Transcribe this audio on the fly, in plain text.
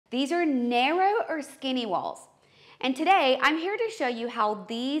These are narrow or skinny walls. And today I'm here to show you how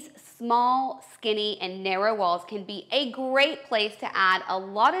these small, skinny, and narrow walls can be a great place to add a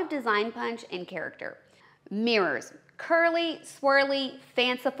lot of design punch and character. Mirrors, curly, swirly,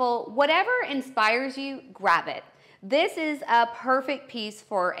 fanciful, whatever inspires you, grab it. This is a perfect piece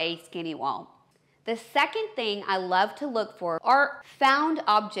for a skinny wall. The second thing I love to look for are found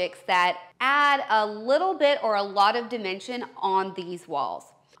objects that add a little bit or a lot of dimension on these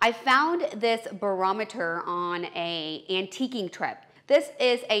walls. I found this barometer on an antiquing trip. This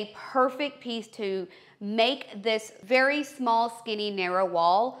is a perfect piece to make this very small, skinny, narrow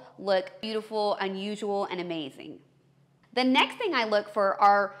wall look beautiful, unusual, and amazing. The next thing I look for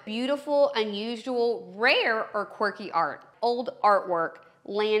are beautiful, unusual, rare, or quirky art. Old artwork,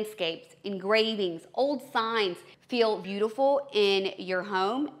 landscapes, engravings, old signs feel beautiful in your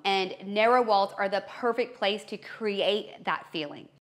home, and narrow walls are the perfect place to create that feeling.